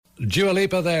Dua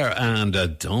Lipa there,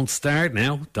 and don't start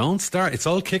now. Don't start. It's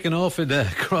all kicking off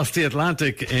across the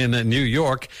Atlantic in New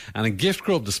York. And in Gift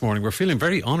Grub this morning, we're feeling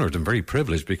very honoured and very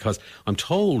privileged because I'm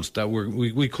told that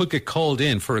we could get called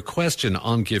in for a question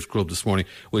on Gift Grub this morning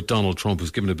with Donald Trump,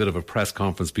 who's given a bit of a press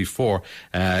conference before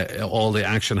all the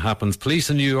action happens.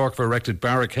 Police in New York have erected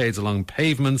barricades along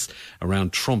pavements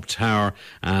around Trump Tower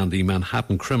and the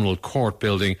Manhattan Criminal Court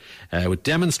building with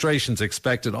demonstrations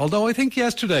expected. Although I think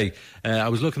yesterday I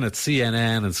was looking at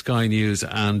CNN and Sky News,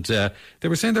 and they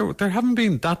were saying there haven't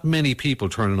been that many people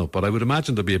turning up, but I would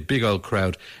imagine there'll be a big old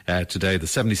crowd today. The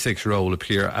 76-year-old will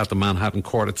appear at the Manhattan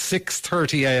Court at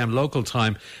 6:30 a.m. local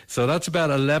time, so that's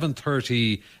about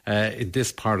 11:30 in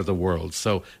this part of the world.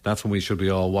 So that's when we should be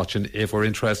all watching if we're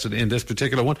interested in this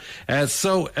particular one.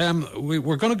 So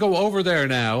we're going to go over there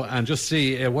now and just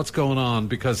see what's going on,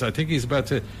 because I think he's about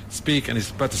to speak and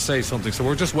he's about to say something. So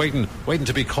we're just waiting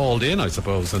to be called in, I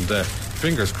suppose, and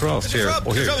fingers crossed here.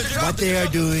 What they are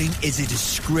doing is a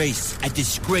disgrace, and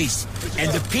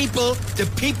the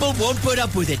people won't put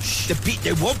up with it.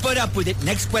 They won't put up with it.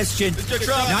 Next question.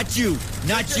 Not you.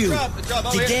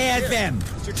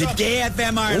 Today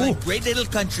FM Ireland, great little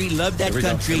country, love that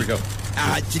country. Here we go.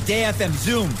 Today FM,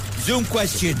 Zoom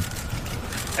question.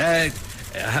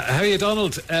 How are you,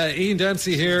 Donald? Ian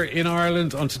Dempsey here in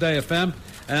Ireland on Today FM.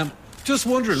 Just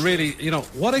wondering, really,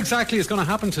 what exactly is going to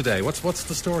happen today? What's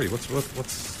the story?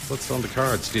 What's on the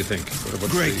cards, do you think?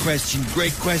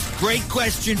 Great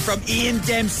question from Ian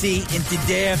Dempsey in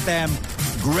Today FM.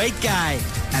 Great guy.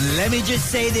 And let me just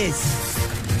say this.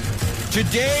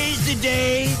 Today's the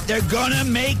day they're gonna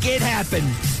make it happen.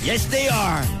 Yes, they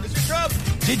are. Mr. Trump.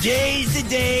 Today's the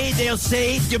day they'll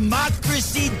say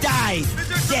democracy died.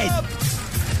 Mr. Dead. Trump.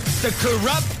 The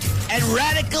corrupt and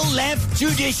radical left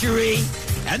judiciary,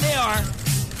 and they are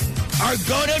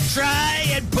gonna try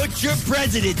and put your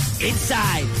president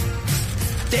inside.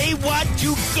 They want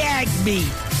to gag me,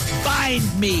 bind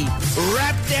me,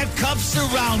 wrap their cuffs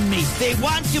around me. They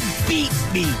want to beat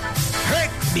me,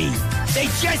 hurt me. They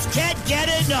just can't get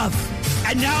enough.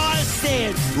 And now I'll say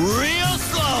it real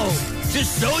slow,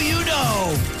 just so you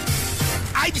know.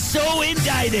 I'm so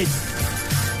indicted,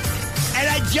 and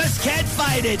I just can't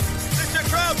fight it. Mr.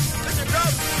 Trump.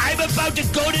 I'm about to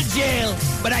go to jail,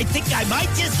 but I think I might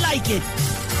just like it.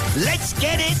 Let's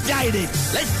get indicted.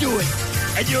 Let's do it.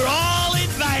 And you're all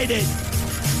invited.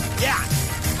 Yeah.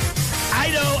 I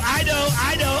know.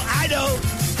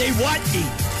 They want me.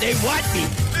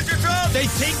 Mr. Trump. They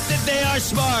think that they are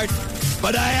smart,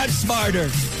 but I am smarter.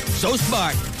 So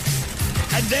smart.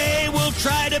 And they will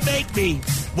try to make me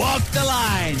walk the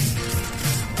line.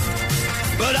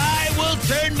 But I will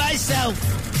turn myself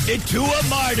into a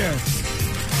martyr.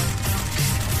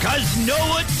 'Cause no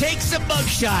one takes a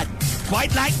mugshot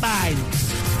quite like mine.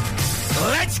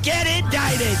 Let's get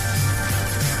indicted.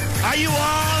 Are you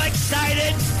all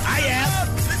excited? I am.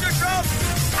 Mr. Trump.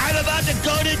 I'm about to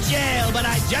go to jail, but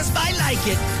I just might like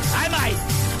it. I might.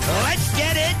 Let's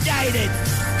get indicted.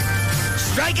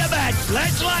 Strike a match.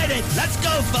 Let's light it. Let's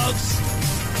go, folks.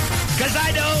 'Cause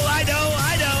I know.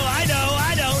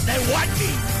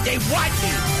 They want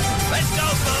me. Let's go,